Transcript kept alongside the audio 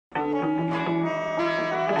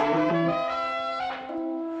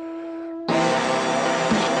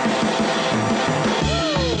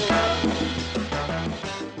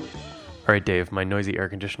All right, Dave. My noisy air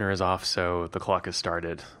conditioner is off, so the clock has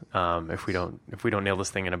started. If we don't nail this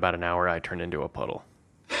thing in about an hour, I turn into a puddle.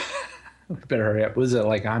 We better hurry up. Was it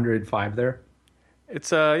like 105 there?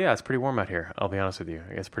 It's it's pretty warm out here. I'll be honest with you.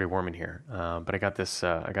 It's pretty warm in here. But I got this.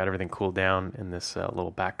 I got everything cooled down in this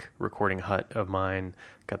little back recording hut of mine.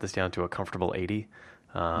 Got this down to a comfortable 80.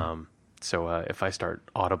 So if I start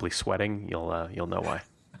audibly sweating, you'll know why.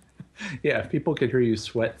 Yeah, if people could hear you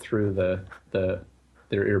sweat through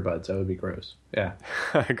their earbuds, that would be gross. Yeah.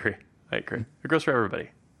 I agree. It goes for everybody,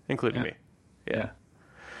 including me. Yeah.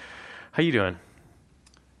 How you doing?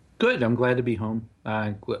 Good. I'm glad to be home.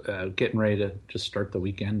 Getting ready to just start the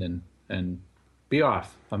weekend and be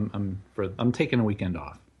off. I'm taking a weekend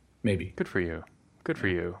off. Maybe. Good for you.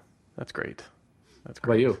 That's great. How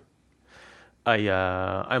about you?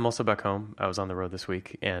 I'm also back home. I was on the road this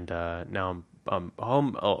week, and now I'm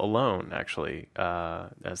home alone actually,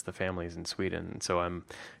 as the family's in Sweden. So I'm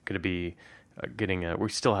going to be getting. We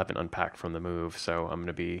still haven't unpacked from the move, so I'm going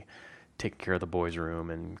to be taking care of the boys'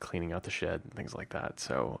 room and cleaning out the shed and things like that.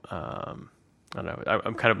 So I don't know.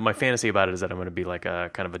 I'm kind of, my fantasy about it is that I'm going to be like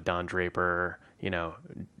a kind of a Don Draper,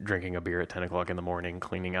 drinking a beer at 10 o'clock in the morning,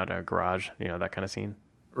 cleaning out a garage, that kind of scene.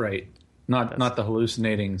 Right. Not the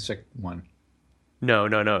hallucinating sick one. No.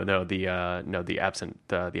 The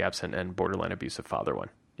absent and borderline abusive father one.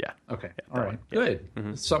 Yeah. Okay. Yeah, all right. One. Good. Yeah.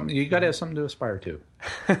 Mm-hmm. Something you got to have something to aspire to.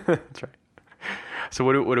 That's right. So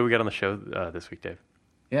what do we got on the show this week, Dave?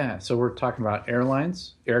 Yeah. So we're talking about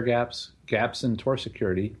airlines, air gaps, gaps in tour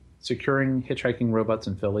security, securing hitchhiking robots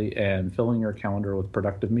in Philly, and filling your calendar with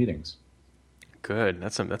productive meetings. Good.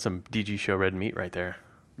 That's some DG show red meat right there.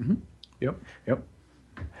 Mm-hmm. Yep.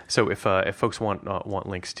 So if folks want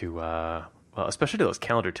links to well, especially to those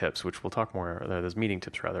calendar tips, which we'll talk more, those meeting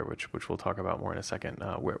tips rather, which we'll talk about more in a second,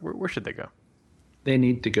 where should they go? They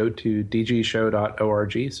need to go to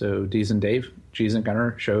dgshow.org. So D's and Dave, G's and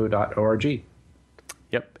Gunner, show.org.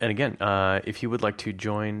 Yep. And again, if you'd like to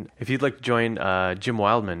join Jim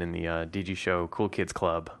Wildman in the DG Show Cool Kids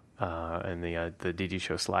Club and the DG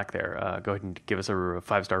Show Slack there, go ahead and give us a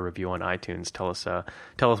 5-star review on iTunes. Tell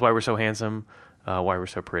us why we're so handsome, why we're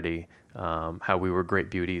so pretty, how we were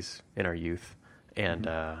great beauties in our youth, and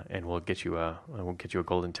we'll get you a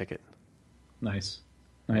golden ticket. Nice.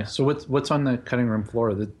 So what's on the cutting room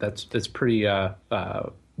floor? That's pretty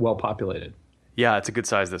well populated. Yeah, it's a good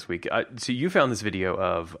size this week. So you found this video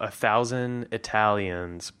of 1,000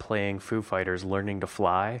 Italians playing Foo Fighters, learning to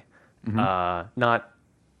fly, not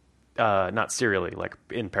serially, like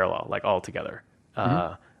in parallel, like all together,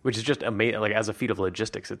 which is just amazing. Like as a feat of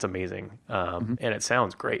logistics, it's amazing, and it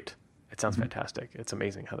sounds great. It sounds fantastic. It's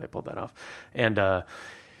amazing how they pulled that off. And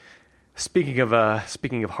speaking of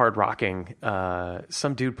hard rocking,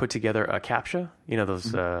 some dude put together a CAPTCHA.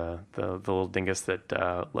 Those the little dingus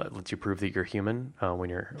that lets you prove that you're human when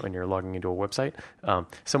you're logging into a website.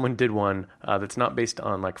 Someone did one that's not based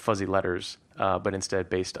on like fuzzy letters, but instead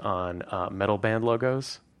based on metal band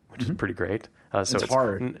logos, which is pretty great. So it's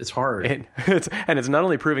hard. It's hard. And it's not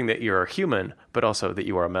only proving that you're a human, but also that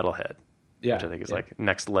you are a metalhead. Yeah, which I think is like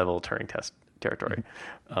next level Turing test territory.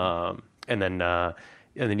 And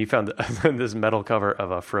then you found this metal cover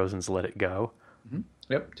of Frozen's "Let It Go."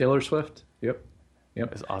 Yep, Taylor Swift. Yep.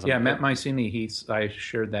 It's awesome. Yeah, Matt Mycini. I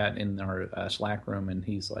shared that in our Slack room, and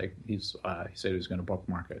he said he was going to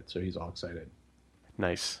bookmark it, so he's all excited.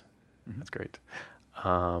 Nice, that's great.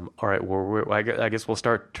 All right, well, I guess we'll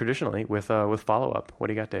start traditionally with follow up. What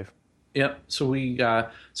do you got, Dave? Yep. So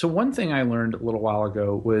one thing I learned a little while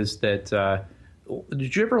ago was that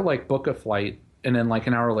did you ever like book a flight and then like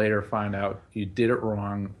an hour later find out you did it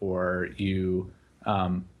wrong, or you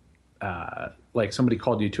like somebody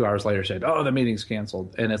called you 2 hours later and said, "Oh, the meeting's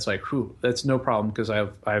canceled," and it's like, "Whew, that's no problem because I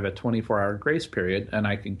have a 24-hour grace period and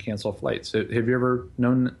I can cancel flights." So have you ever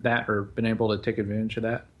known that or been able to take advantage of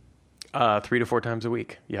that? 3 to 4 times a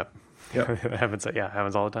week. Yep. happens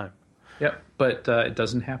all the time. Yep, but it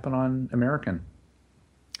doesn't happen on American.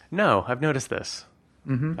 No, I've noticed this.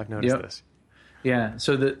 I've noticed this. Yeah,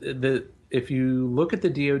 so the if you look at the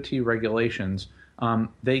DOT regulations,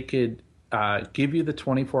 they could give you the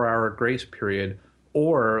 24-hour grace period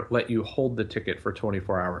or let you hold the ticket for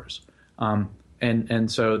 24 hours.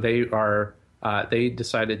 And so they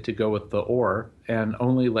decided to go with the or and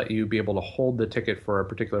only let you be able to hold the ticket for a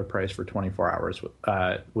particular price for 24 hours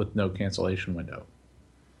with no cancellation window.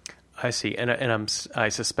 I see, and I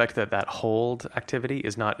suspect that hold activity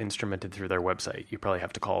is not instrumented through their website. You probably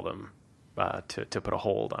have to call them to put a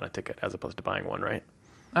hold on a ticket as opposed to buying one, right?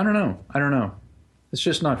 I don't know. It's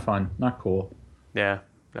just not fun, not cool. Yeah,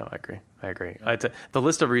 no, I agree. The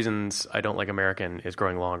list of reasons I don't like American is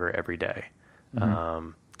growing longer every day.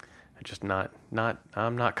 I'm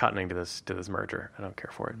not cottoning to this merger. I don't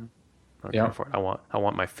care for it. I don't Yeah. care for it. I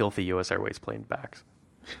want my filthy U.S. Airways plane backs.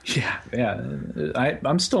 Yeah.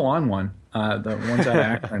 I'm still on one. The ones out of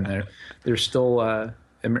Akron, they're still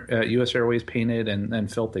U.S. Airways painted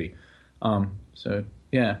and filthy. So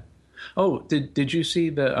yeah. Oh, did you see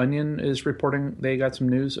the Onion is reporting they got some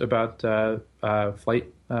news about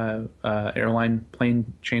flight airline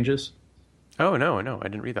plane changes? Oh no, I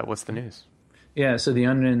didn't read that. What's the news? Yeah, so the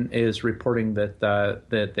Onion is reporting that that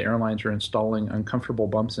the airlines are installing uncomfortable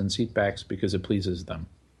bumps in seat backs because it pleases them.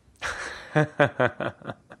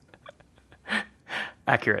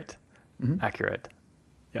 Accurate. Accurate.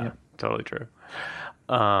 Yeah, totally true.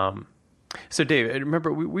 So Dave,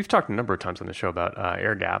 remember we've talked a number of times on the show about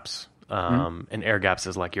air gaps. And air gaps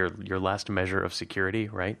is like your last measure of security,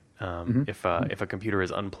 right? If a computer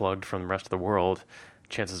is unplugged from the rest of the world,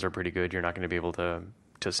 chances are pretty good you're not going to be able to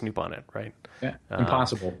snoop on it, right? Yeah,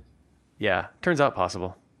 impossible. Yeah, turns out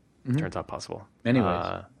possible. Turns out possible.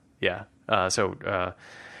 Anyways. Yeah. So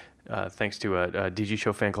thanks to a DG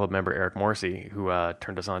Show fan club member, Eric Morrissey, who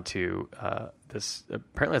turned us on to this.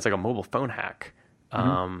 Apparently, it's like a mobile phone hack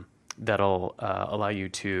that'll allow you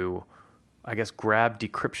to, I guess, grab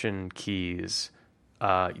decryption keys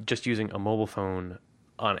just using a mobile phone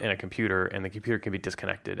in a computer, and the computer can be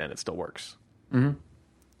disconnected and it still works.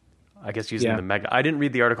 I guess using the I didn't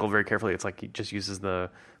read the article very carefully. It's like it just uses a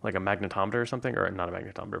magnetometer or something, or not a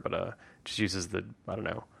magnetometer, but just uses the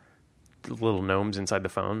little gnomes inside the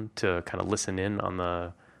phone to kind of listen in on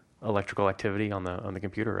the electrical activity on the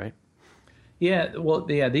computer, right? Yeah, well,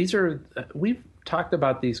 yeah, these are we've talked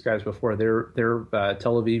about these guys before. They're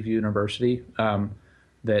Tel Aviv University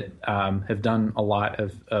that have done a lot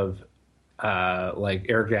of like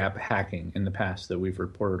air gap hacking in the past that we've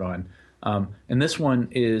reported on. And this one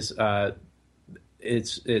is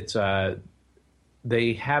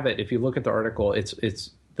they have it. If you look at the article,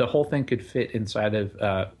 it's the whole thing could fit inside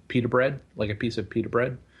of pita bread, like a piece of pita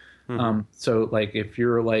bread. So like if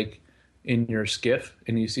you're like in your skiff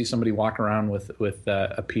and you see somebody walk around with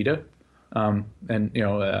a pita, and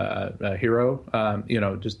a hero,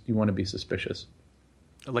 just you want to be suspicious.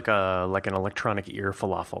 Like an electronic ear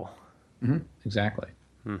falafel. Exactly.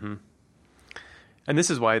 And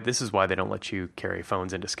this is why they don't let you carry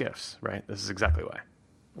phones into skiffs, right? This is exactly why.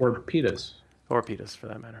 Or pitas. Or pitas, for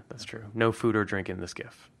that matter. That's true. No food or drink in the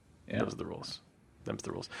skiff. Yeah. Those are the rules. Them's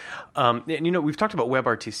the rules. And we've talked about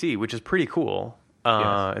WebRTC, which is pretty cool.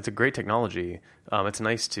 Yes. It's a great technology. It's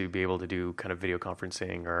nice to be able to do kind of video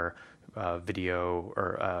conferencing or video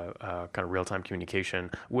or kind of real-time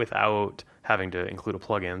communication without having to include a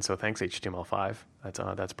plugin. So thanks HTML5.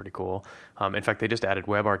 That's pretty cool. In fact, they just added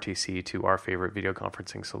WebRTC to our favorite video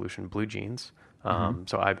conferencing solution, BlueJeans.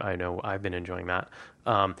 So I know I've been enjoying that.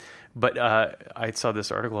 But I saw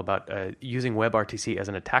this article about using WebRTC as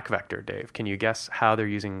an attack vector. Dave, can you guess how they're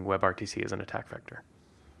using WebRTC as an attack vector?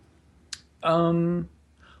 Well,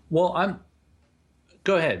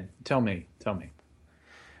 go ahead. Tell me.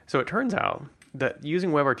 So it turns out that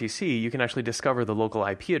using WebRTC, you can actually discover the local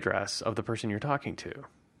IP address of the person you're talking to.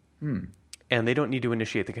 And they don't need to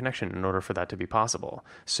initiate the connection in order for that to be possible.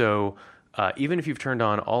 So even if you've turned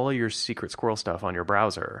on all of your secret squirrel stuff on your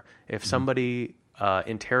browser, if somebody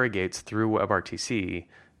interrogates through WebRTC,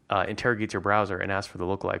 interrogates your browser and asks for the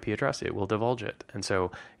local IP address, it will divulge it. And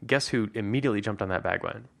so guess who immediately jumped on that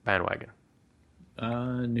bandwagon?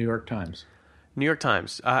 New York Times. New York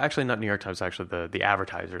Times. Actually, not New York Times. Actually, the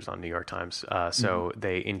advertisers on New York Times. So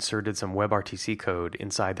they inserted some WebRTC code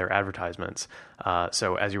inside their advertisements.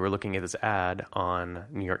 So as you were looking at this ad on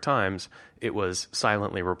New York Times, it was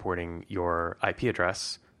silently reporting your IP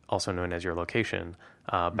address, also known as your location,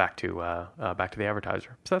 back to the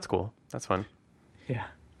advertiser. So that's cool. That's fun. Yeah.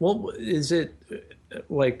 Well, is it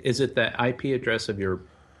the IP address of your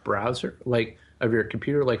browser, like of your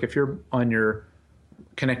computer? Like if you're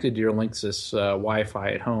connected to your Linksys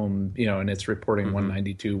Wi-Fi at home, and it's reporting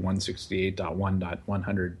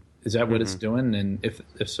 192.168.1.100. Is that what it's doing? And if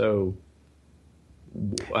so,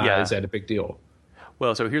 is that a big deal?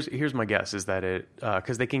 Well, so here's my guess is that it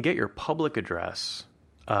because they can get your public address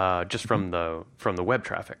just from the web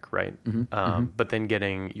traffic, right? But then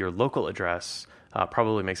getting your local address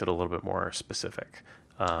probably makes it a little bit more specific.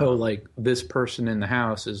 Like this person in the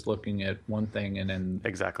house is looking at one thing, and then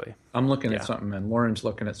exactly I'm looking at something, and Lauren's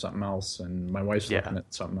looking at something else, and my wife's looking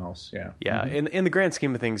at something else. Yeah. In the grand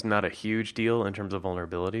scheme of things, not a huge deal in terms of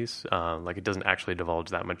vulnerabilities. Like it doesn't actually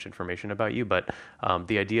divulge that much information about you, but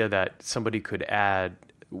the idea that somebody could add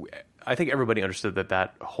I think everybody understood that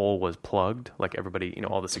that hole was plugged. Like everybody, you know,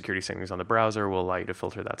 all the security settings on the browser will allow you to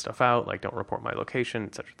filter that stuff out. Like don't report my location,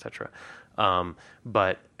 et cetera, et cetera.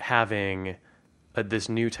 But having this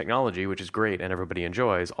new technology, which is great and everybody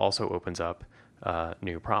enjoys, also opens up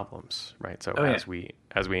new problems, right? So as we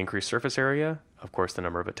increase surface area, of course, the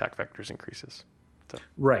number of attack vectors increases. So.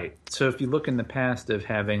 Right. So if you look in the past of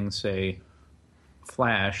having, say,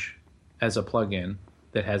 Flash as a plugin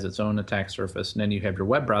that has its own attack surface, and then you have your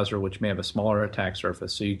web browser, which may have a smaller attack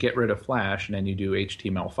surface. So you get rid of Flash, and then you do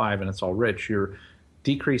HTML5, and it's all rich. You're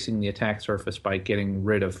decreasing the attack surface by getting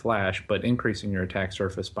rid of Flash, but increasing your attack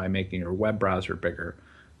surface by making your web browser bigger.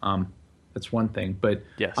 That's one thing. But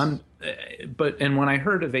yes. And when I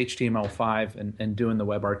heard of HTML5 and doing the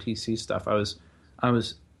WebRTC stuff, I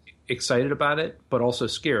was excited about it, but also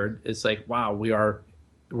scared. It's like, wow,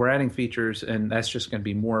 we're adding features, and that's just going to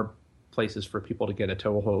be more places for people to get a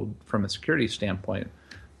toehold from a security standpoint.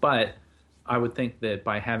 But I would think that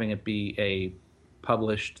by having it be a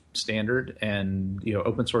published standard and, you know,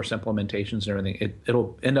 open source implementations and everything,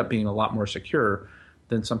 it'll end up being a lot more secure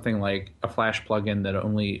than something like a Flash plugin that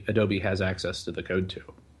only Adobe has access to the code to.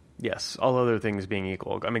 Yes, all other things being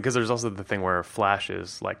equal. I mean, because there's also the thing where Flash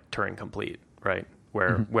is like Turing complete, right?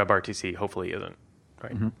 Where WebRTC hopefully isn't,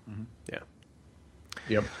 right? Yeah.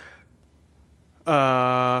 Yep.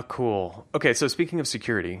 Cool. Okay, so speaking of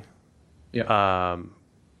security, so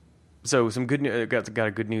some good news. Got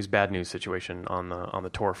a good news, bad news situation on the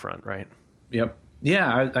Tor front, right? Yep.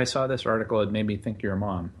 Yeah, I saw this article. It made me think you're a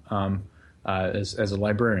mom, as a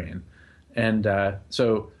librarian, and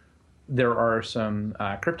so there are some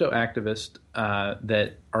crypto activists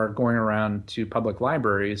that are going around to public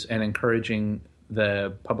libraries and encouraging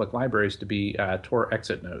the public libraries to be Tor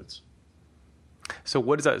exit nodes. So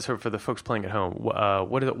what is that? So for the folks playing at home,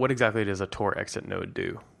 what exactly does a Tor exit node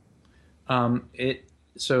do?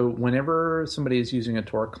 So whenever somebody is using a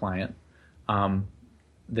Tor client,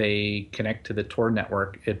 they connect to the Tor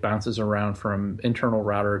network. It bounces around from internal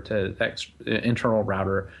router to internal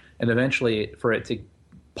router, and eventually, for it to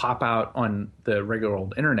pop out on the regular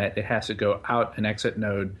old internet, it has to go out an exit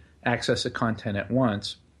node, access the content at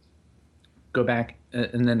once, go back,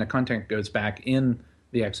 and then the content goes back in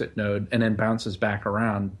the exit node and then bounces back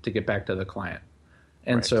around to get back to the client.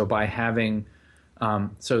 And right. So by having,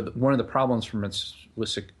 one of the problems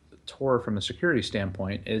with Tor from a security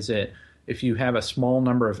standpoint is that if you have a small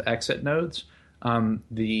number of exit nodes,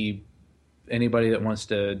 anybody that wants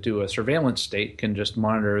to do a surveillance state can just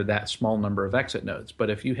monitor that small number of exit nodes. But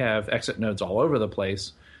if you have exit nodes all over the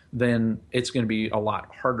place, then it's going to be a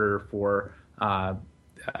lot harder for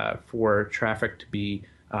traffic to be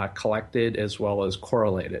collected as well as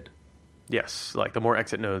correlated. Yes, like the more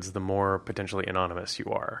exit nodes, the more potentially anonymous you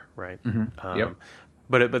are, right? Yep.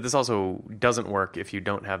 But this also doesn't work if you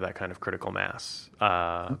don't have that kind of critical mass,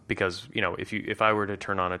 because if I were to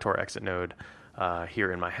turn on a Tor exit node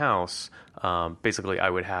here in my house, basically I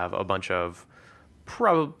would have a bunch of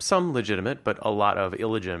some legitimate, but a lot of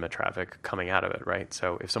illegitimate traffic coming out of it, right?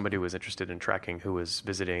 So if somebody was interested in tracking who was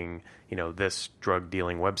visiting, this drug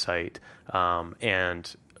dealing website,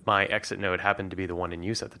 and my exit node happened to be the one in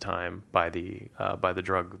use at the time by the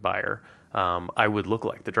drug buyer, I would look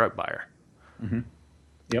like the drug buyer. Mm-hmm.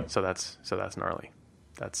 Yep. So that's gnarly.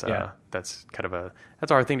 That's kind of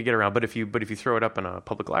that's a hard thing to get around. But if you throw it up in a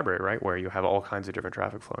public library, right, where you have all kinds of different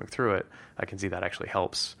traffic flowing through it, I can see that actually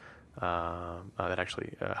helps.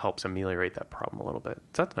 Helps ameliorate that problem a little bit.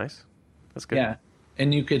 So that's nice. That's good. Yeah,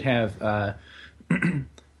 and you could have, the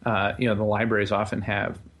libraries often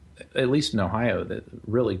have, at least in Ohio, that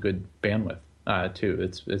really good bandwidth too.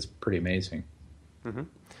 It's pretty amazing. Mm-hmm.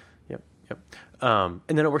 Yep. And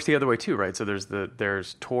then it works the other way too, right? So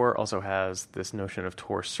there's Tor also has this notion of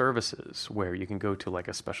Tor services where you can go to like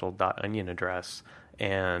a special .onion address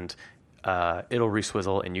and it'll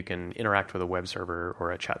reswizzle and you can interact with a web server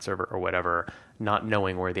or a chat server or whatever, not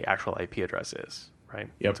knowing where the actual IP address is, right?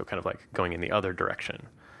 Yep. So kind of like going in the other direction.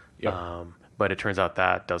 Yep. But it turns out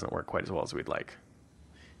that doesn't work quite as well as we'd like.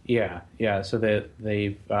 Yeah. So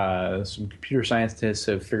they've some computer scientists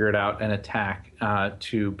have figured out an attack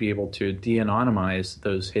to be able to de-anonymize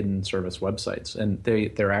those hidden service websites, and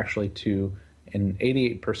they're actually to an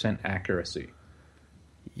 88% accuracy.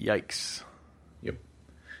 Yikes. Yep.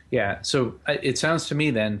 Yeah. So it sounds to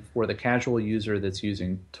me then for the casual user that's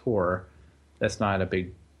using Tor, that's not a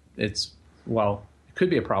big. It could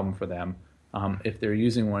be a problem for them if they're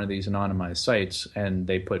using one of these anonymized sites and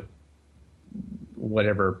they put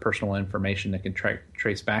whatever personal information that can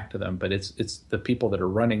trace back to them, but it's the people that are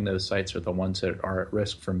running those sites are the ones that are at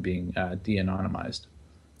risk from being de-anonymized.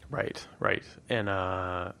 Right, right. And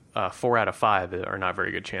 4 out of 5 are not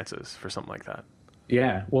very good chances for something like that.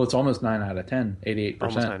 Yeah. Well, it's almost 9 out of 10, 88%.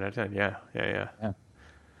 Almost 9 out of 10. Yeah, yeah, yeah.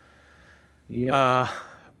 Yeah. Yep.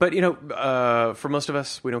 But for most of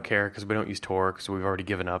us, we don't care because we don't use Tor because we've already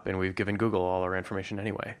given up and we've given Google all our information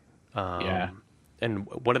anyway. Yeah. And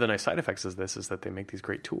one of the nice side effects of this is that they make these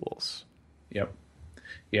great tools. Yep.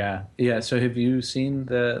 Yeah. Yeah. So have you seen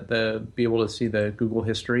the be able to see the Google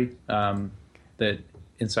history that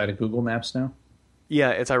inside of Google Maps now? Yeah,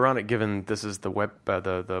 it's ironic given this is the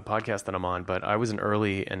the podcast that I'm on, but I was an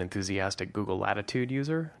early and enthusiastic Google Latitude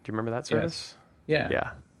user. Do you remember that service? Yes. Yeah.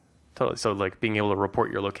 Yeah. Totally. So like being able to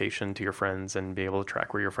report your location to your friends and be able to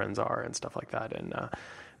track where your friends are and stuff like that.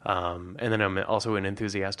 And then I'm also an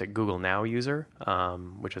enthusiastic Google Now user,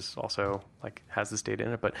 which is also like has this data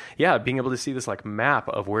in it. But yeah, being able to see this like map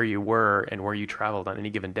of where you were and where you traveled on any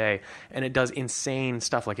given day. And it does insane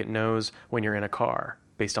stuff. Like it knows when you're in a car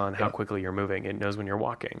based on how quickly you're moving. It knows when you're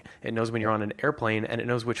walking. It knows when you're on an airplane, and it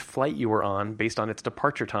knows which flight you were on based on its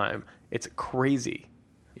departure time. It's crazy.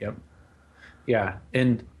 Yep. Yeah.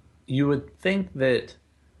 And you would think that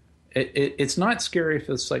it's not scary if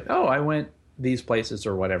it's like, oh, I went these places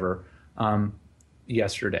or whatever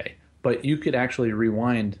yesterday, but you could actually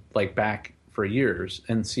rewind like back for years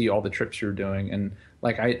and see all the trips you're doing. And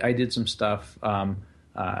like I did some stuff.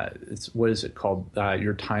 What is it called?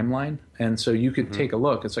 Your timeline. And so you could take a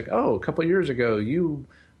look. It's like, oh, a couple of years ago you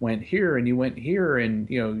went here and you went here and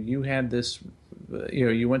you had this.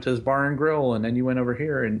 You went to this bar and grill and then you went over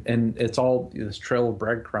here and it's all this trail of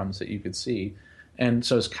breadcrumbs that you could see. And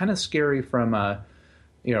so it's kind of scary from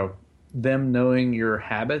them knowing your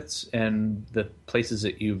habits and the places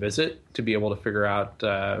that you visit to be able to figure out,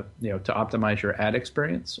 to optimize your ad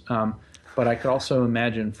experience. But I could also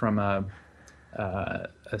imagine from a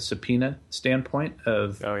subpoena standpoint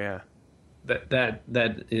of, oh yeah,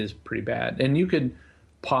 that is pretty bad. And you could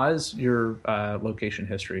pause your location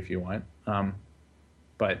history if you want.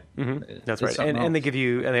 But that's right. And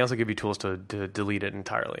they also give you tools to delete it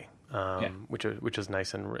entirely. Which is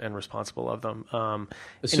nice and responsible of them.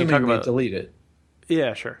 Assuming they delete it.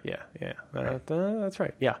 Yeah, sure. Yeah. That's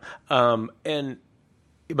right. Yeah.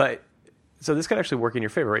 But so this could actually work in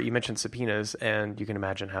your favor, right? You mentioned subpoenas, and you can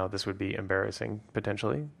imagine how this would be embarrassing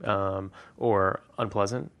potentially, or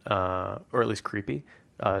unpleasant, or at least creepy.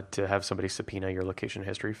 To have somebody subpoena your location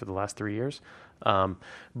history for the last 3 years.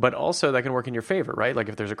 But also that can work in your favor, right? Like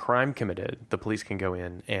if there's a crime committed, the police can go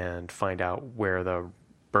in and find out where the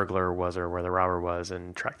burglar was or where the robber was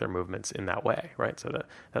and track their movements in that way, right? So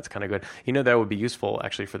that's kind of good. That would be useful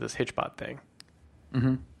actually for this Hitchbot thing.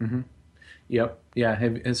 Yep. Yeah.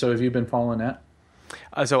 Have you been following that?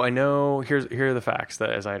 So I know, here are the facts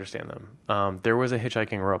that as I understand them. There was a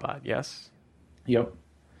hitchhiking robot, yes? Yep.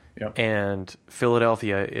 And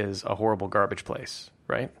Philadelphia is a horrible garbage place,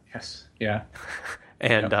 right? Yes. Yeah.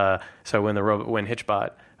 And so when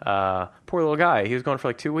Hitchbot, poor little guy, he was gone for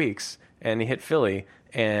like 2 weeks, and he hit Philly,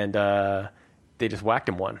 and they just whacked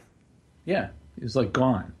him one. Yeah, he was like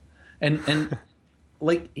gone, and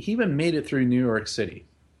like he even made it through New York City.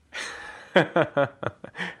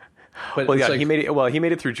 But well, yeah, like, he made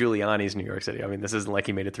it through Giuliani's New York City. I mean, this isn't like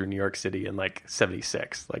he made it through New York City in like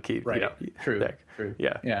 '76. Like right, true.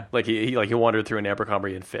 Yeah. Like he wandered through an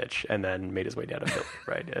Abercrombie and Fitch and then made his way down to Philly,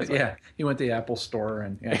 right? Yeah, he went to the Apple Store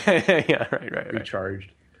and right,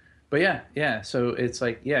 recharged. But yeah. So it's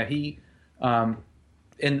like he, and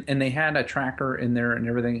they had a tracker in there and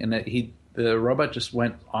everything, and that the robot just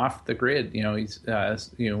went off the grid. He's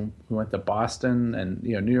we went to Boston and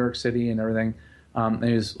New York City and everything. And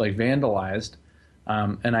he was like vandalized,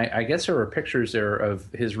 and I guess there were pictures there of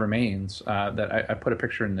his remains that I put a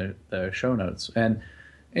picture in the show notes, and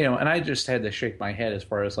and I just had to shake my head as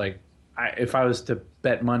far as like if I was to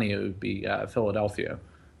bet money, it would be Philadelphia.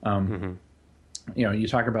 You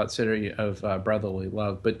talk about city of brotherly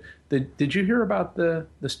love, but did you hear about the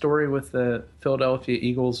story with the Philadelphia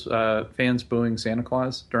Eagles fans booing Santa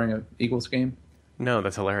Claus during a Eagles game? No,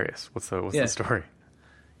 that's hilarious. What's the story?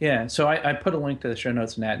 Yeah, so I put a link to the show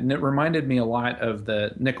notes in that, and it reminded me a lot of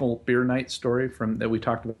the Nickel Beer Night story that we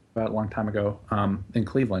talked about a long time ago in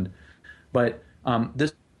Cleveland. But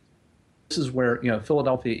this is where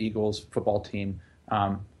Philadelphia Eagles football team,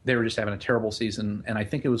 they were just having a terrible season, and I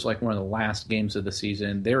think it was like one of the last games of the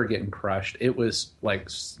season. They were getting crushed. It was like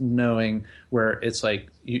snowing, where it's like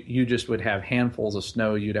you just would have handfuls of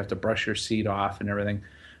snow. You'd have to brush your seat off and everything.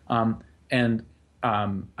 I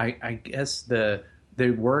guess they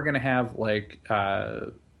were going to have like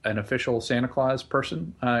an official Santa Claus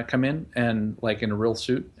person come in and like in a real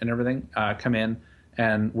suit and everything come in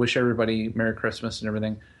and wish everybody Merry Christmas and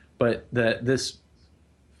everything. But this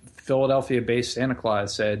Philadelphia-based Santa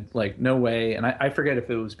Claus said, like, no way. And I forget if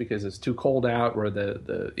it was because it's too cold out or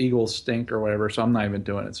the eagles stink or whatever, so I'm not even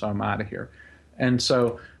doing it, so I'm out of here. And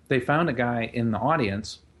so they found a guy in the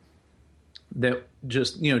audience that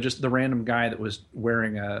just the random guy that was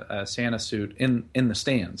wearing a Santa suit in the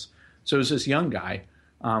stands. So it was this young guy,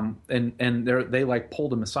 and they like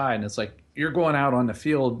pulled him aside, and it's like, you're going out on the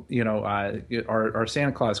field, our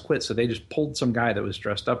Santa Claus quit. So they just pulled some guy that was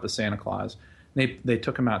dressed up as Santa Claus. And they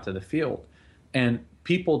took him out to the field, and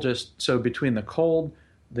people so between the cold,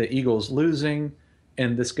 the Eagles losing,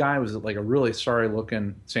 and this guy was like a really sorry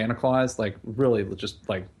looking Santa Claus, like really just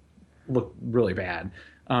like looked really bad.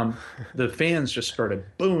 The fans just started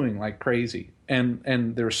booing like crazy,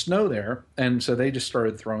 and there was snow there, and so they just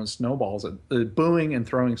started throwing snowballs booing and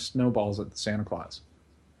throwing snowballs at the Santa Claus.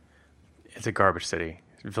 It's a garbage city.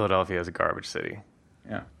 Philadelphia is a garbage city.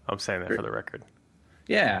 Yeah, I'm saying that for the record.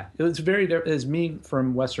 Yeah, it was very different. As me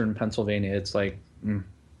from Western Pennsylvania, it's like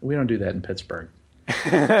we don't do that in Pittsburgh.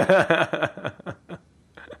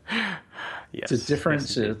 Yes, it's a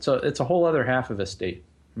difference. It's a whole other half of a state.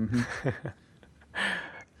 Mm-hmm.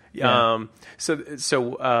 Yeah. So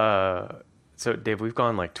Dave, we've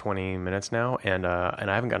gone like 20 minutes now, and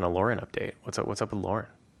I haven't gotten a Lauren update. What's up with Lauren?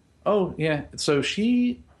 Oh yeah, so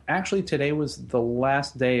she actually today was the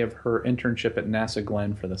last day of her internship at NASA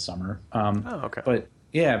Glenn for the summer. Okay. But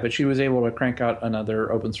she was able to crank out another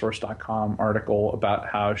opensource.com article about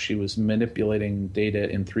how she was manipulating data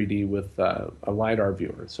in 3D with a LiDAR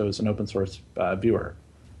viewer. So it's an open source viewer.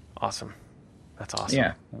 Awesome. That's awesome.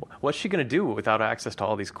 Yeah. What's she going to do without access to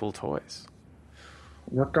all these cool toys?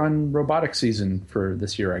 Work on robotics season for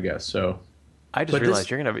this year, I guess. So I just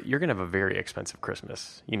realized you're gonna have a very expensive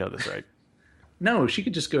Christmas. You know this, right? No, she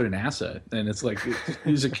could just go to NASA and it's like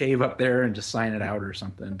use a cave up there and just sign it out or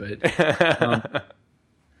something. But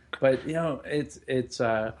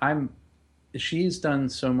she's done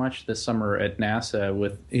so much this summer at NASA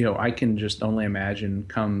with, I can just only imagine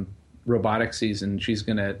come robotics season, she's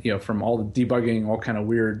going to, from all the debugging, all kind of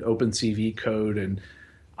weird OpenCV code and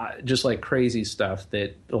just like crazy stuff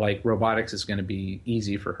that like robotics is going to be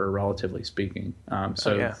easy for her, relatively speaking.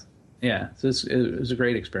 So it was a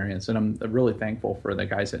great experience. And I'm really thankful for the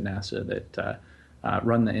guys at NASA that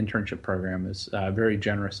run the internship program. Is very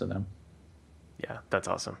generous of them. Yeah, that's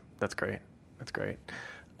awesome. That's great.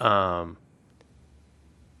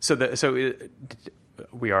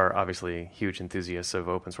 We are obviously huge enthusiasts of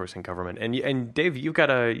open source in government, and Dave, you got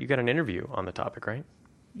an interview on the topic, right?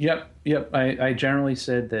 Yep. I generally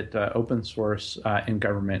said that open source in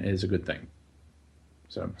government is a good thing.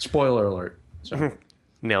 So, spoiler alert. So.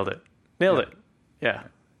 Nailed it. Yeah.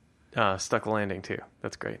 Stuck the landing too.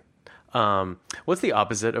 That's great. What's the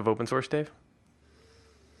opposite of open source, Dave?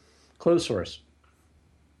 Closed source.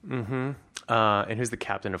 Mm-hmm. And who's the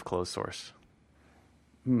captain of closed source?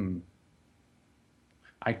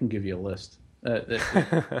 I can give you a list.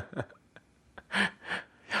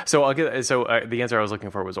 So the answer I was looking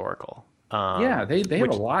for was Oracle. They have a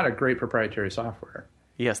lot of great proprietary software.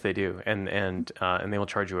 Yes, they do, and they will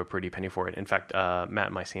charge you a pretty penny for it. In fact,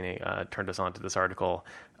 Matt Mycene turned us on to this article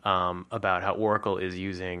about how Oracle is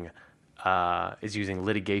using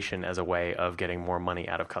litigation as a way of getting more money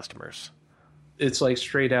out of customers. It's like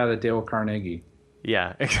straight out of Dale Carnegie.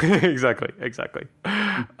 Yeah, exactly. So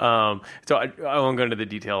I won't go into the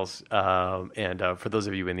details. And for those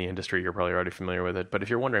of you in the industry, you're probably already familiar with it. But if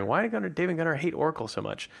you're wondering why did Dave and Gunnar hate Oracle so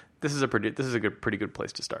much, this is a pretty good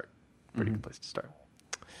place to start. Good place to start.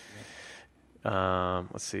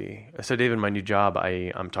 Let's see. So, Dave, in my new job,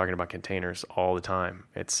 I'm talking about containers all the time.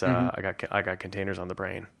 It's I got containers on the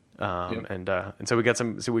brain. And so we got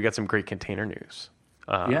some great container news.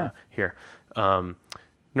 Here.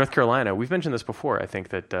 North Carolina, we've mentioned this before. I think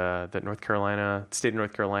that that North Carolina, state of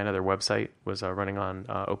North Carolina, their website was running on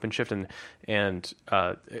OpenShift, and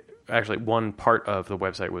actually one part of the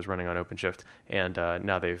website was running on OpenShift, and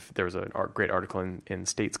now there was a great article in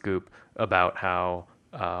State Scoop about how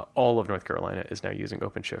all of North Carolina is now using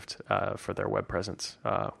OpenShift for their web presence,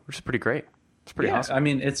 which is pretty great. It's pretty awesome. I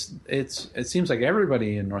mean, it seems like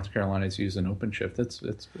everybody in North Carolina is using OpenShift.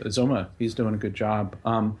 It's Zoma. He's doing a good job.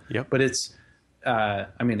 But it's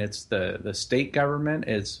the state government.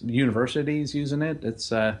 It's universities using it.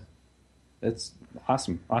 It's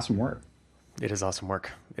awesome work. It is awesome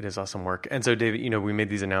work. And so, David, we made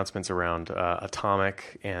these announcements around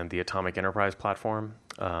Atomic and the Atomic Enterprise platform.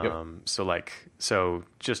 So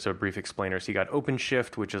just a brief explainer. So you got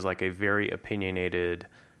OpenShift, which is like a very opinionated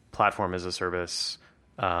platform as a service.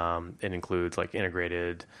 It includes like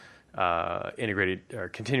integrated integrated or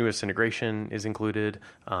continuous integration is included.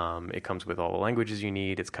 It comes with all the languages you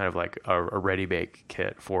need. It's kind of like a ready-bake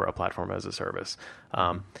kit for a platform as a service.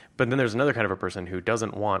 But then there's another kind of a person who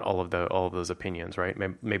doesn't want all of those opinions, right?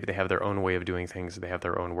 Maybe they have their own way of doing things. They have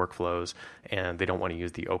their own workflows, and they don't want to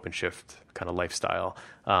use the OpenShift kind of lifestyle.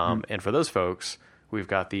 And for those folks, we've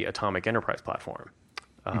got the Atomic Enterprise platform.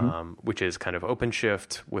 Which is kind of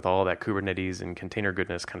OpenShift with all that Kubernetes and container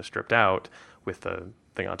goodness kind of stripped out with the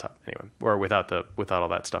thing on top, anyway, or without all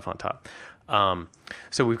that stuff on top.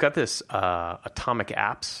 So we've got this Atomic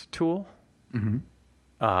Apps tool,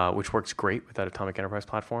 which works great with that Atomic Enterprise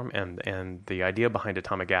platform. And the idea behind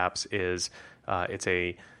Atomic Apps is it's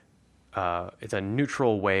a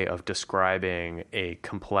neutral way of describing a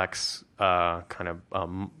complex kind of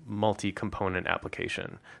multi-component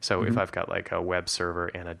application. So if I've got like a web server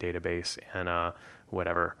and a database and a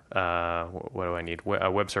whatever, what do I need?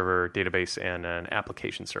 A web server, database, and an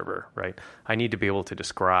application server, right? I need to be able to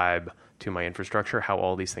describe to my infrastructure how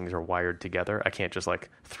all these things are wired together. I can't just like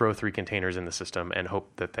throw 3 containers in the system and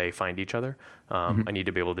hope that they find each other. I need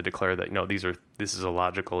to be able to declare that, no, this is a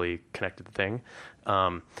logically connected thing.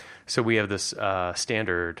 So we have this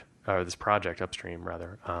standard, or this project upstream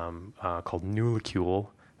rather, called Nulecule,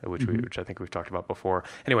 which I think we've talked about before.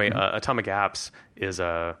 Anyway, Atomic Apps is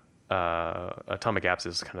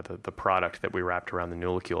kind of the product that we wrapped around the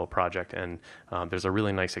Nulecule project, and there's a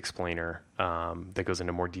really nice explainer that goes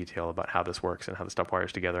into more detail about how this works and how the stuff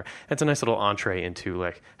wires together. And it's a nice little entree into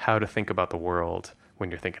like how to think about the world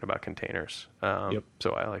when you're thinking about containers.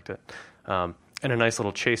 So I liked it. And a nice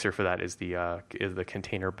little chaser for that is the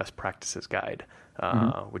Container Best Practices Guide,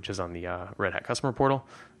 which is on the Red Hat customer portal,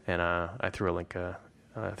 and I threw a link to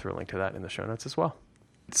that in the show notes as well.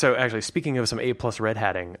 So actually, speaking of some A+ Red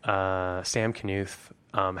Hatting, Sam Knuth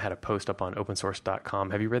had a post up on opensource.com.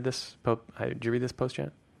 Have you read this? Did you read this post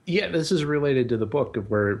yet? Yeah, this is related to the book of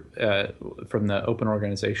where from the Open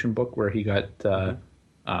Organization book where he got blown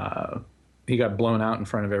out in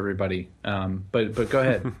front of everybody. But go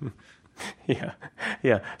ahead.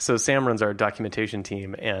 Yeah. So Sam runs our documentation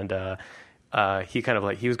team, and he kind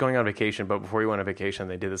of he was going on vacation, but before he went on vacation,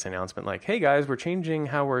 they did this announcement like, "Hey guys, we're changing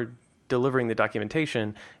how we're delivering the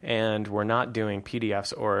documentation, and we're not doing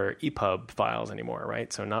PDFs or EPUB files anymore,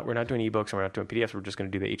 right? So we're not doing ebooks and we're not doing PDFs. We're just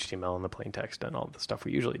going to do the HTML and the plain text and all the stuff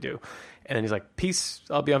we usually do." And then he's like, "Peace,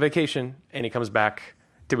 I'll be on vacation." And he comes back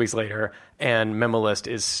 2 weeks later, and MemoList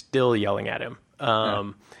is still yelling at him.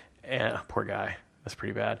 And poor guy. That's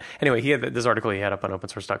pretty bad. Anyway, he had this article he had up on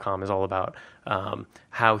opensource.com is all about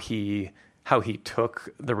how he took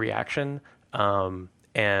the reaction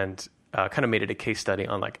and kind of made it a case study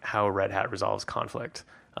on like how Red Hat resolves conflict,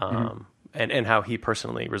 and how he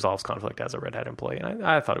personally resolves conflict as a Red Hat employee. And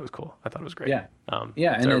I thought it was cool. I thought it was great. Yeah,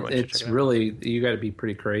 and it's really, you got to be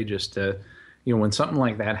pretty courageous to, when something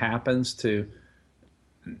like that happens to,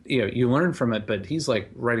 you learn from it. But he's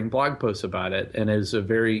like writing blog posts about it, and is a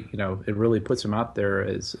very, it really puts him out there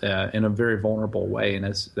as in a very vulnerable way, and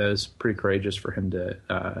that is pretty courageous for him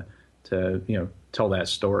to tell that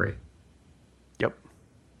story.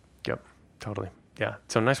 Yep, totally. Yeah.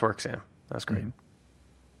 So nice work, Sam. That's great.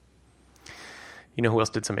 You know who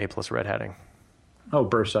else did some A+ Red Hatting? Oh,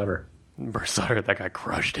 Burr Sutter. That guy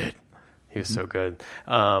crushed it. He was so good.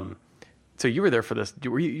 So you were there for this.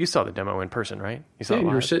 You saw the demo in person, right? You saw it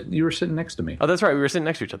live? You were sitting next to me. Oh, that's right. We were sitting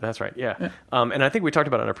next to each other. That's right. Yeah. And I think we talked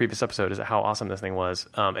about it on a previous episode, is how awesome this thing was.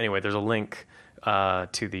 Anyway, there's a link to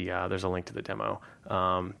the demo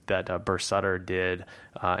that Burr Sutter did,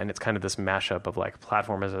 and it's kind of this mashup of like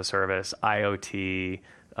platform as a service, IoT.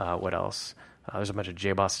 What else? There's a bunch of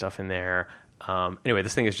JBoss stuff in there. Anyway,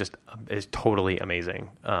 this thing is totally amazing.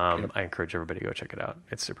 I encourage everybody to go check it out.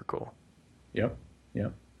 It's super cool. Yep.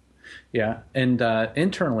 Yeah, and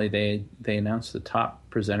internally they announced the top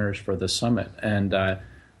presenters for the summit, and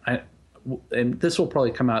this will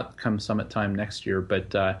probably come summit time next year.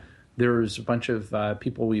 But there's a bunch of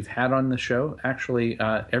people we've had on the show. Actually,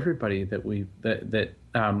 everybody that we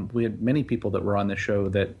had many people that were on the show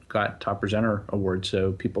that got top presenter awards.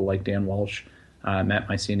 So people like Dan Walsh, Matt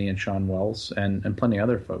Myceni, and Sean Wells, and plenty of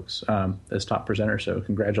other folks as top presenters. So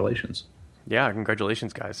congratulations. Yeah,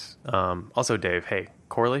 congratulations, guys. Also, Dave, hey,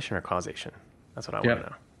 correlation or causation? That's what I want to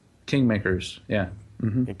know. Kingmakers, yeah.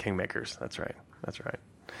 Mm-hmm. Kingmakers, that's right.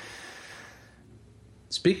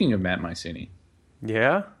 Speaking of Matt Myceni.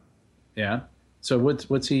 Yeah? Yeah. So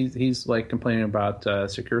what's he's like complaining about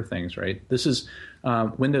secure things, right? This is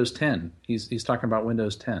Windows 10. He's talking about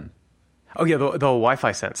Windows 10. Oh, yeah, the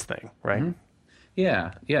Wi-Fi Sense thing, right? Mm-hmm.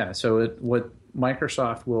 Yeah. So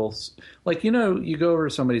Microsoft will, like, you go over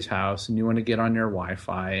to somebody's house and you want to get on your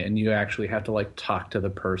Wi-Fi, and you actually have to like talk to the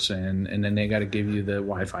person, and then they got to give you the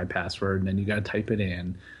Wi-Fi password, and then you got to type it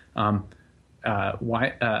in.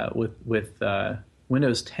 With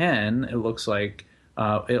Windows 10, it looks like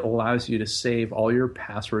it allows you to save all your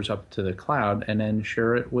passwords up to the cloud and then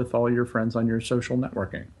share it with all your friends on your social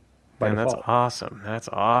networking. Man, that's awesome. That's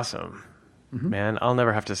awesome. Mm-hmm. Man, I'll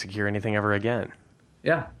never have to secure anything ever again.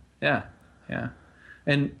 Yeah.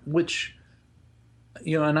 And which,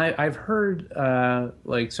 and I've heard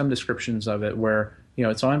like some descriptions of it where,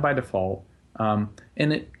 it's on by default. And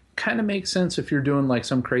it kind of makes sense if you're doing like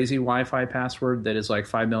some crazy Wi-Fi password that is like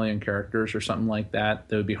 5 million characters or something like that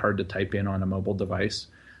would be hard to type in on a mobile device.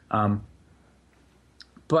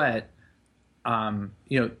 But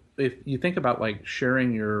if you think about like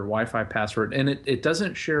sharing your Wi-Fi password, and it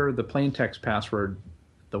doesn't share the plain text password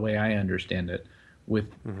the way I understand it, with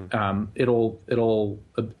it'll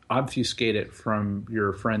obfuscate it from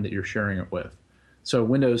your friend that you're sharing it with. So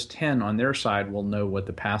Windows 10 on their side will know what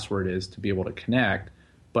the password is to be able to connect,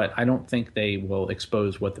 but I don't think they will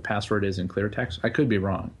expose what the password is in clear text. I could be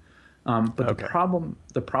wrong. But okay.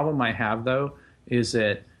 The problem I have though is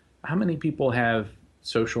that how many people have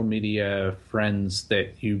social media friends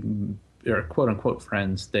that you, or quote unquote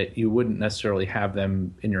friends, that you wouldn't necessarily have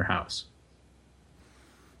them in your house?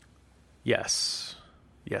 Yes,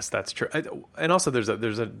 that's true. And also there's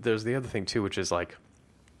the other thing too, which is like,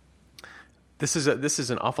 this is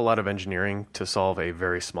an awful lot of engineering to solve a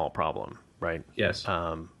very small problem, right? Yes.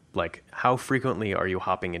 Like, how frequently are you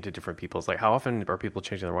hopping into different people's, like, how often are people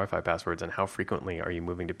changing their Wi-Fi passwords, and how frequently are you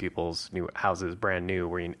moving to people's new houses, brand new,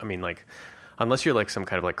 like, unless you're like some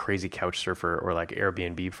kind of like crazy couch surfer or like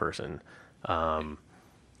Airbnb person,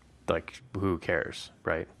 like, who cares,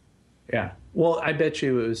 right? Yeah. Well, I bet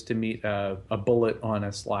you it was to meet a bullet on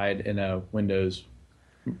a slide in a Windows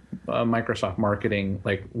Microsoft marketing,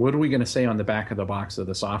 like, what are we going to say on the back of the box of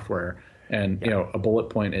the software? And, a bullet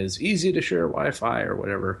point is easy to share Wi-Fi or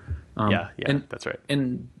whatever. And, that's right.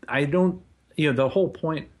 And I don't, the whole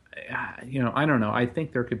point, I don't know. I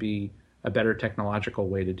think there could be a better technological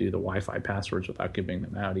way to do the Wi-Fi passwords without giving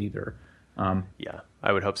them out either. I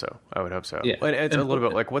would hope so. Yeah. And it's a little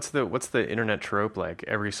bit like, what's the internet trope? Like,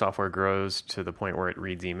 every software grows to the point where it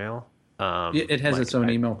reads email. It has its own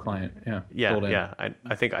email client. Yeah.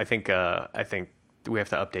 I think we have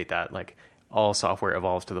to update that. Like, all software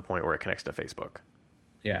evolves to the point where it connects to Facebook.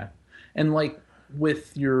 Yeah. And like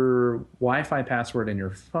with your Wi-Fi password in your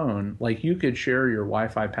phone, like you could share your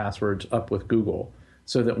Wi-Fi passwords up with Google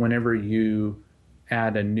so that whenever you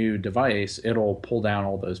add a new device, it'll pull down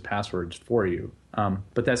all those passwords for you.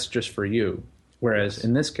 But that's just for you. Whereas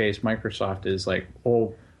in this case, Microsoft is like,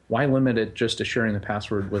 oh, why limit it just to sharing the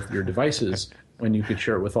password with your devices when you could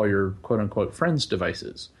share it with all your quote unquote friends'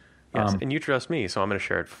 devices? Yes, and you trust me, so I'm going to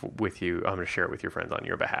share it with you. I'm going to share it with your friends on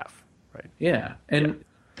your behalf, right? Yeah, and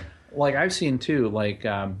like I've seen too, like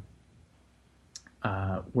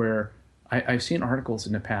where I've seen articles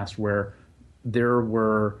in the past where there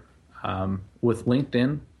were with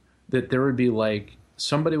LinkedIn that there would be like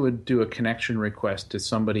somebody would do a connection request to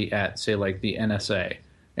somebody at, say, like the NSA,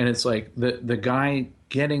 and it's like the guy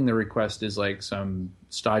getting the request is like some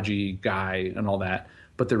stodgy guy and all that,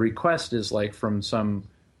 but the request is like from some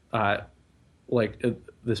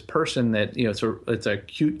this person that, it's a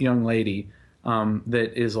cute young lady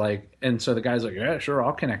that is like, and so the guy's like, yeah, sure,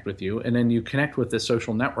 I'll connect with you. And then you connect with this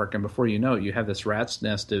social network, and before you know it, you have this rat's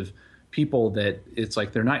nest of people that it's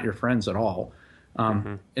like they're not your friends at all.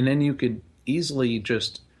 And then you could easily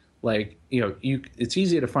just like, it's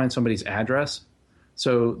easy to find somebody's address.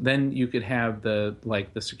 So then you could have the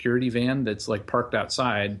security van that's like parked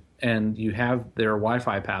outside, and you have their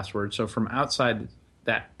Wi-Fi password. So from outside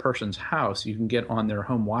that person's house, you can get on their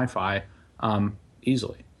home Wi-Fi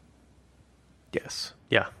easily. Yes.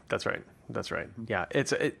 Yeah, that's right. Yeah,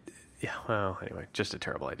 well, anyway, just a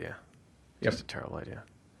terrible idea. Just a terrible idea.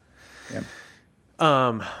 Yep.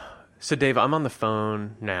 So Dave, I'm on the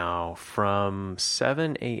phone now from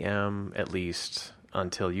 7 a.m. at least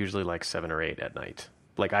until usually like 7 or 8 at night.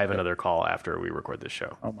 Like, I have another call after we record this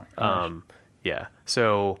show. Oh my gosh. Yeah.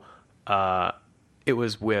 So it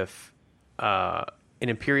was with an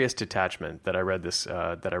Imperious Detachment that I read this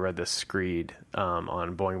screed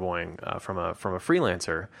on Boing Boing from a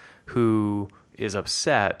freelancer who is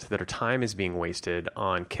upset that her time is being wasted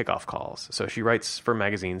on kickoff calls. So she writes for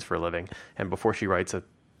magazines for a living, and before she writes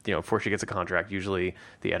before she gets a contract, usually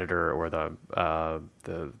the editor or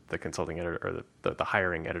the consulting editor or the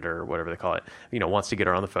hiring editor or whatever they call it, wants to get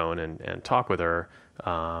her on the phone and talk with her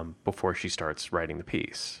before she starts writing the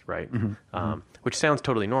piece, right? Which sounds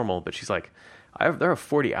totally normal, but she's like, there are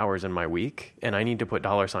 40 hours in my week, and I need to put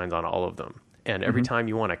dollar signs on all of them. And every time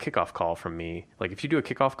you want a kickoff call from me, like if you do a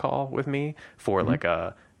kickoff call with me for like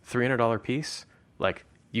a $300 piece, like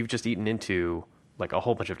you've just eaten into like a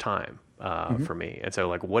whole bunch of time for me. And so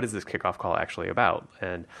like, what is this kickoff call actually about?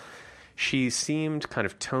 And she seemed kind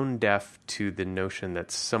of tone deaf to the notion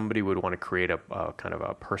that somebody would want to create a kind of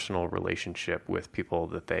a personal relationship with people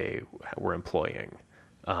that they were employing.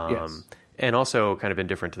 Yes. And also kind of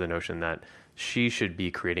indifferent to the notion that she should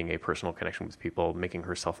be creating a personal connection with people, making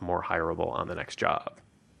herself more hireable on the next job.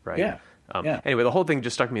 Right. Yeah. Anyway, the whole thing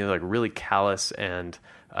just struck me as like really callous and,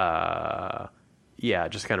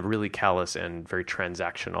 just kind of really callous and very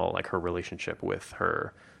transactional, like her relationship with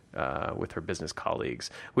her business colleagues,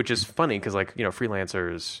 which is funny because like, you know,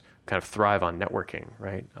 freelancers kind of thrive on networking.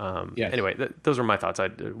 Right. Yes. Anyway, those were my thoughts.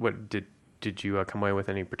 Did you come away with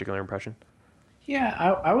any particular impression?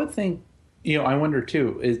 Yeah, I would think, you know, I wonder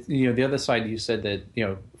too, is, you know, the other side, you said that, you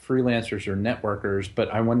know, freelancers are networkers,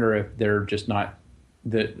 but I wonder if they're just not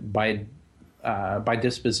by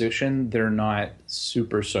disposition, they're not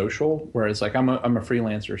super social. Whereas like I'm a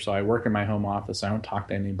freelancer, so I work in my home office. I don't talk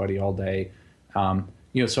to anybody all day.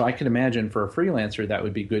 You know, so I can imagine for a freelancer, that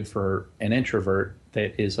would be good for an introvert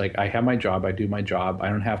that is like, I have my job, I do my job. I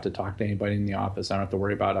don't have to talk to anybody in the office. I don't have to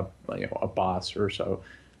worry about a boss or so.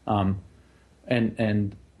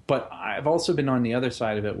 But I've also been on the other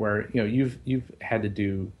side of it where, you know, you've had to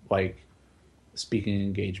do like speaking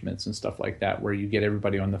engagements and stuff like that, where you get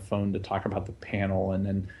everybody on the phone to talk about the panel, and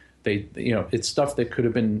then they, you know, it's stuff that could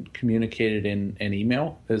have been communicated in an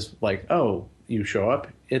email as like, oh, you show up,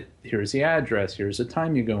 here's the address, here's the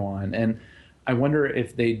time you go on. And I wonder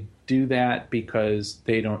if they do that because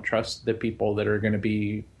they don't trust the people that are going to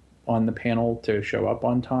be on the panel to show up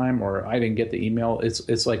on time, or I didn't get the email.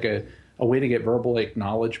 It's like a way to get verbal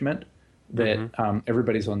acknowledgement that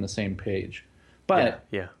everybody's on the same page. But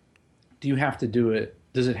do you have to do it?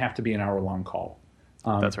 Does it have to be an hour-long call?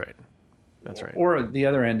 That's right. That's right. Or the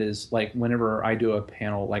other end is like whenever I do a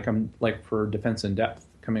panel, like I'm like for Defense in Depth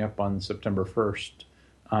coming up on September 1st,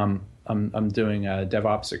 I'm doing a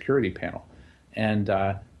DevOps security panel, and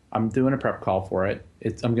I'm doing a prep call for it.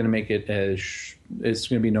 I'm going to make it it's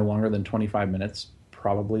going to be no longer than 25 minutes,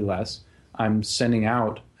 probably less. I'm sending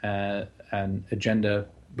out an agenda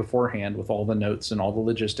beforehand with all the notes and all the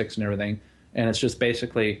logistics and everything. And it's just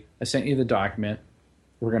basically, I sent you the document.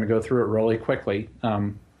 We're going to go through it really quickly.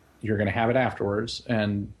 You're going to have it afterwards.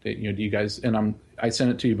 And you know, do you guys? And I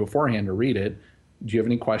sent it to you beforehand to read it. Do you have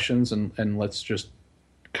any questions? And let's just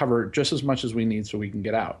cover just as much as we need so we can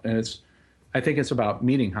get out. And I think it's about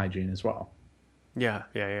meeting hygiene as well. Yeah.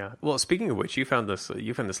 Well, speaking of which, you found this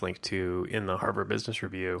link to in the Harvard Business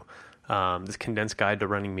Review, this condensed guide to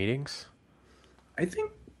running meetings. I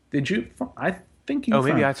think you. Oh,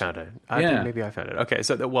 maybe I found it. I think maybe I found it. Okay,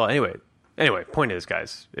 so anyway, point is,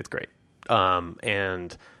 guys, it's great.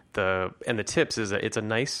 And the tips is that it's a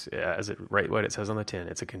nice, what it says on the tin.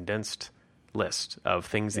 It's a condensed list of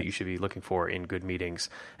things that you should be looking for in good meetings.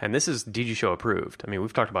 And this is DG Show approved. I mean,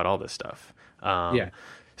 we've talked about all this stuff.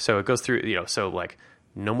 So it goes through, you know, so like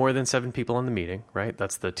no more than 7 people in the meeting, right?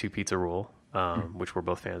 That's the 2 pizza rule, which we're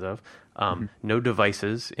both fans of. No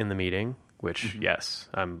devices in the meeting, which yes,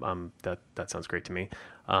 that sounds great to me.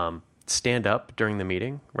 Stand up during the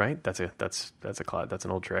meeting, right? That's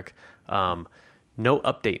an old trick. No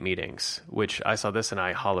update meetings, which I saw this and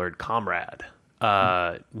I hollered, comrade.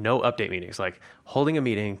 No update meetings, like holding a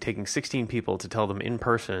meeting, taking 16 people to tell them in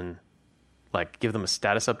person, like give them a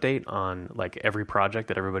status update on like every project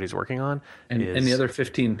that everybody's working on. And the other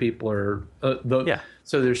 15 people are,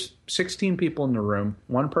 so there's 16 people in the room,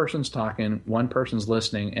 one person's talking, one person's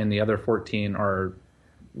listening, and the other 14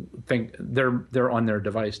 they're on their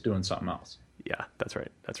device doing something else. Yeah, that's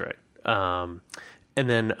right. And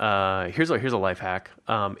then here's a life hack.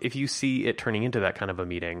 If you see it turning into that kind of a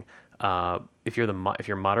meeting, if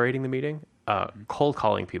you're moderating the meeting, cold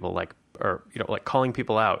calling people, like calling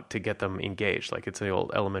people out to get them engaged, like it's the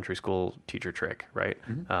old elementary school teacher trick, right?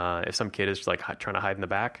 If some kid is like trying to hide in the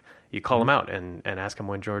back, you call them out and ask them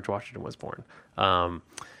when George Washington was born.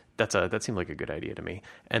 That seemed like a good idea to me.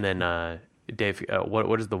 And then Dave,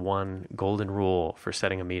 what is the one golden rule for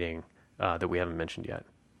setting a meeting that we haven't mentioned yet?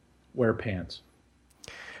 Wear pants.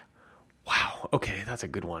 Wow. Okay, that's a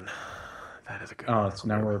good one. That is a good one. So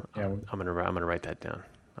now I'm gonna write that down.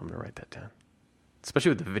 Especially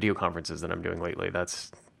with the video conferences that I'm doing lately.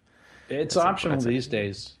 It's optional these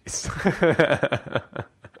days.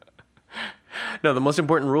 No, the most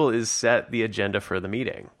important rule is set the agenda for the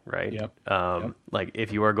meeting, right? Yep. Like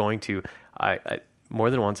if you are going to, more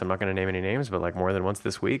than once, I'm not going to name any names, but like more than once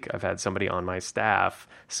this week, I've had somebody on my staff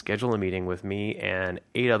schedule a meeting with me and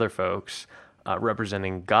 8 other folks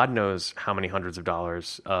representing God knows how many hundreds of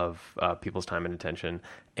dollars of people's time and attention,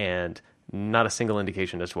 and not a single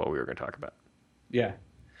indication as to what we were going to talk about. Yeah.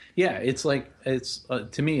 Yeah, it's like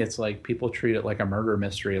to me, it's like people treat it like a murder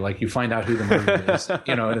mystery. Like you find out who the murderer is,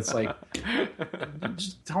 and it's like,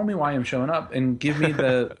 just tell me why I'm showing up and give me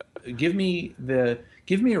a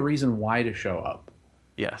reason why to show up.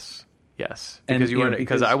 Yes,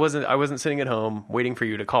 because I wasn't sitting at home waiting for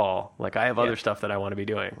you to call. Like I have other stuff that I want to be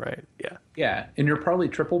doing, right? Yeah, yeah, and you're probably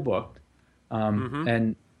triple booked,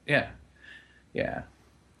 and yeah. Yeah.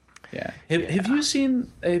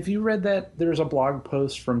 Have you read that there's a blog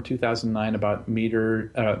post from 2009 about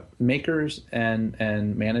makers and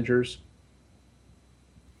managers?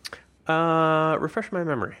 Refresh my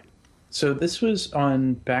memory. So this was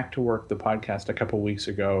on Back to Work, the podcast a couple weeks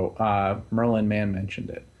ago. Merlin Mann mentioned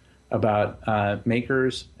it about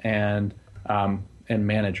makers and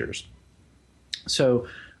managers. So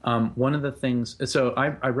one of the things, so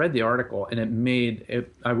I read the article and it made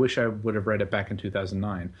it, I wish I would have read it back in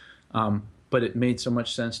 2009. But it made so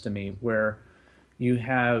much sense to me where you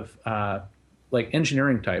have like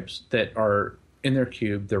engineering types that are in their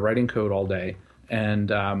cube, they're writing code all day, and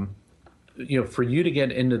for you to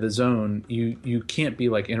get into the zone, you can't be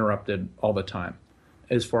like interrupted all the time.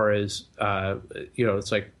 As far as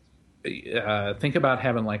it's like think about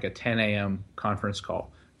having like a 10 a.m. conference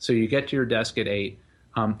call. So you get to your desk at 8.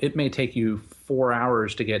 It may take you 4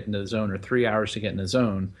 hours to get into the zone or 3 hours to get in the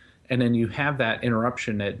zone. And then you have that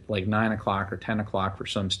interruption at like 9 o'clock or 10 o'clock for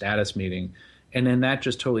some status meeting. And then that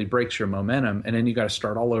just totally breaks your momentum. And then you got to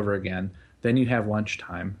start all over again. Then you have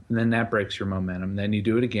lunchtime. And then that breaks your momentum. Then you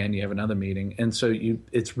do it again. You have another meeting. And so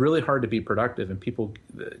it's really hard to be productive. And people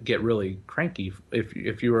get really cranky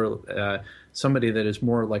if you are somebody that is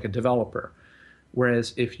more like a developer.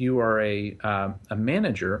 Whereas if you are a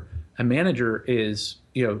manager is,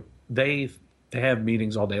 they have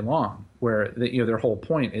meetings all day long where their whole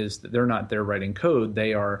point is that they're not there writing code.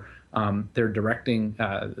 They are they're directing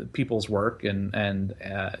people's work and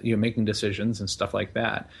making decisions and stuff like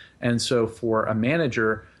that. And so for a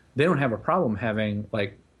manager, they don't have a problem having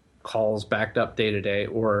like calls backed up day to day,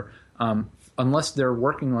 or unless they're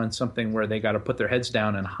working on something where they got to put their heads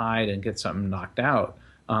down and hide and get something knocked out.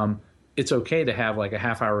 It's okay to have like a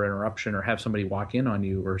half-hour interruption or have somebody walk in on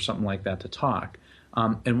you or something like that to talk.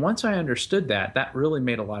 And once I understood that really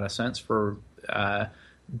made a lot of sense for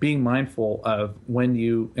being mindful of when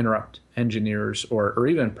you interrupt engineers or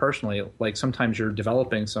even personally, like sometimes you're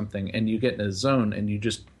developing something and you get in a zone and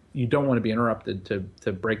you don't want to be interrupted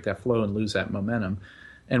to break that flow and lose that momentum.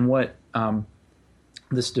 And what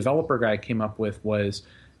this developer guy came up with was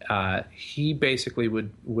he basically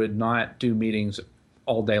would not do meetings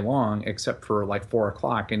all day long except for like 4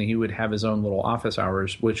 o'clock, and he would have his own little office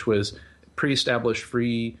hours, which was pre-established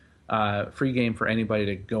free game for anybody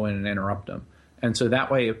to go in and interrupt him. And so that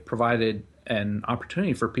way it provided an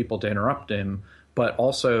opportunity for people to interrupt him, but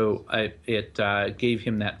also it gave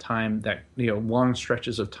him that time, that long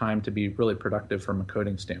stretches of time to be really productive from a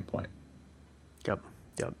coding standpoint. Yep.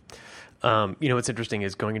 What's interesting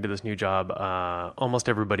is going into this new job, almost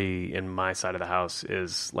everybody in my side of the house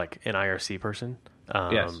is like an IRC person.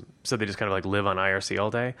 Yes. So they just kind of like live on IRC all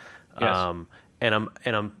day. Yes.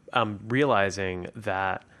 And I'm realizing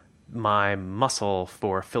that my muscle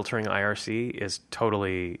for filtering IRC is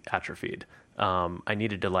totally atrophied. I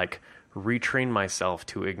needed to like retrain myself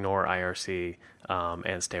to ignore IRC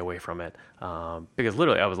and stay away from it, because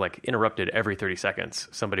literally I was like interrupted every 30 seconds.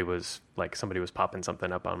 Somebody was popping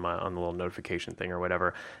something up on the little notification thing or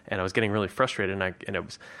whatever, and I was getting really frustrated. I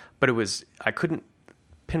couldn't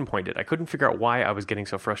pinpoint it. I couldn't figure out why I was getting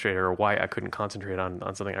so frustrated or why I couldn't concentrate on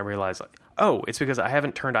something. I realized like, oh, it's because I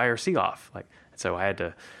haven't turned IRC off. Like, so I had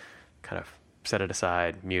to kind of set it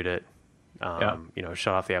aside, mute it,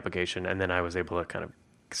 shut off the application, and then I was able to kind of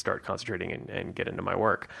start concentrating and get into my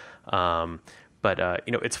work. But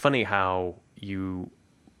it's funny how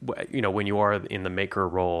when you are in the maker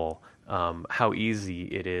role, how easy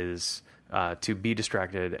it is to be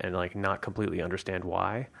distracted and like not completely understand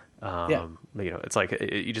why. It's like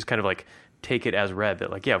you just kind of like take it as read that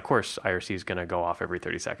like, yeah, of course IRC is going to go off every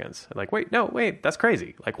 30 seconds. Like, wait, that's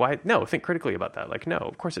crazy. Like, why? No, think critically about that. Like, no,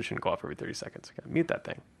 of course it shouldn't go off every 30 seconds. Mute that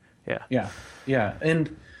thing. Yeah.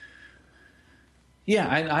 And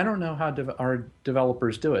I don't know how our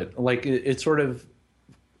developers do it. Like it's sort of,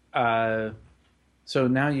 so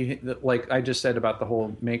now like I just said about the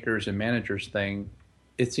whole makers and managers thing,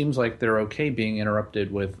 it seems like they're okay being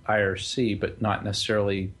interrupted with IRC, but not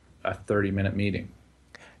necessarily a 30-minute meeting.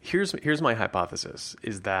 Here's my hypothesis,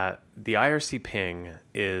 is that the IRC ping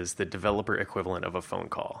is the developer equivalent of a phone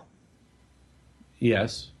call.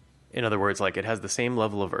 Yes. In other words, like it has the same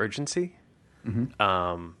level of urgency.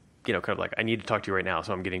 You know, kind of like, I need to talk to you right now,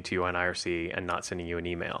 so I'm getting to you on IRC and not sending you an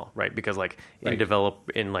email, right? Because like in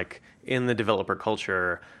the developer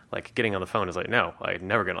culture, like getting on the phone is like, no, I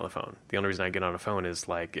never get on the phone. The only reason I get on the phone is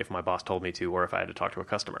like if my boss told me to, or if I had to talk to a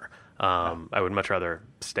customer. I would much rather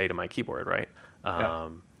stay to my keyboard, right?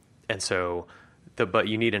 And so, but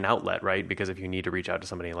you need an outlet, right? Because if you need to reach out to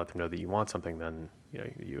somebody and let them know that you want something, then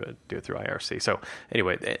you do it through IRC. So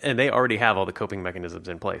anyway, and they already have all the coping mechanisms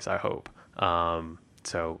in place, I hope.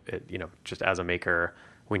 So just as a maker,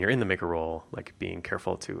 when you're in the maker role, like being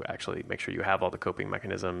careful to actually make sure you have all the coping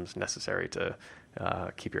mechanisms necessary to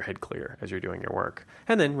keep your head clear as you're doing your work.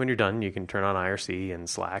 And then when you're done, you can turn on IRC and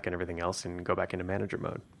Slack and everything else and go back into manager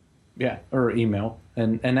mode. Yeah, or email.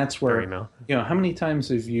 And that's where, or email. How many times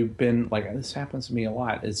have you been, like, this happens to me a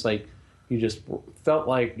lot. It's like you just felt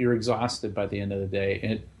like you're exhausted by the end of the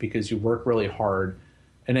day because you work really hard.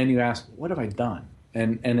 And then you ask, what have I done?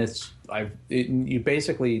 And you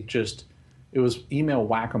basically just, it was email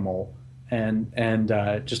whack-a-mole and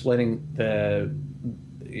just letting the,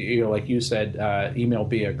 like you said, email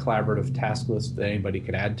be a collaborative task list that anybody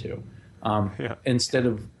could add to, instead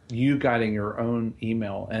of you guiding your own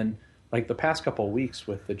email. And like the past couple of weeks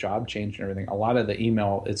with the job change and everything, a lot of the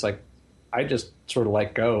email, it's like I just sort of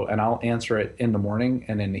let go and I'll answer it in the morning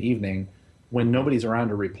and in the evening when nobody's around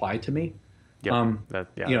to reply to me. That's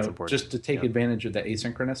important. Just to take advantage of the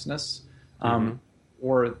asynchronousness. And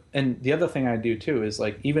the other thing I do too is,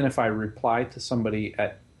 like, even if I reply to somebody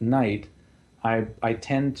at night, I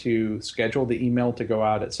tend to schedule the email to go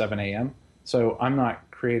out at 7 a.m. So I'm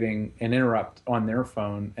not creating an interrupt on their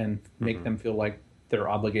phone and make them feel like they're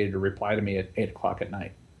obligated to reply to me at 8 o'clock at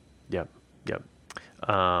night. Yep.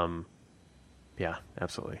 Yeah,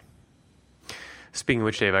 absolutely. Speaking of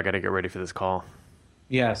which, Dave, I got to get ready for this call.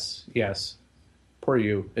 Yes. Poor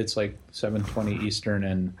you. It's like 7:20 Eastern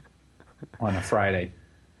and on a Friday.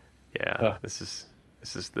 Yeah, this is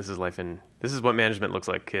life, and this is what management looks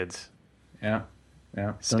like, kids. Yeah.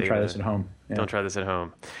 Don't try this at home. Yeah. Don't try this at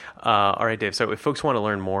home. All right, Dave. So if folks want to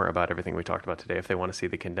learn more about everything we talked about today, if they want to see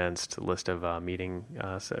the condensed list of running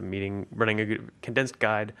a good condensed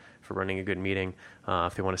guide for running a good meeting,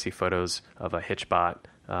 if they want to see photos of a HitchBot,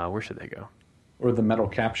 where should they go? Or the metal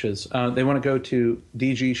captchas. They want to go to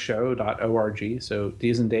dgshow.org. So D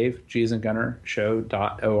as in Dave, G as in Gunner,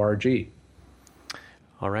 show.org.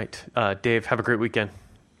 All right. Dave, have a great weekend.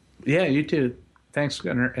 Yeah, you too. Thanks,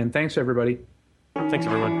 Gunner. And thanks, everybody. Thanks,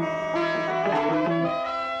 everyone.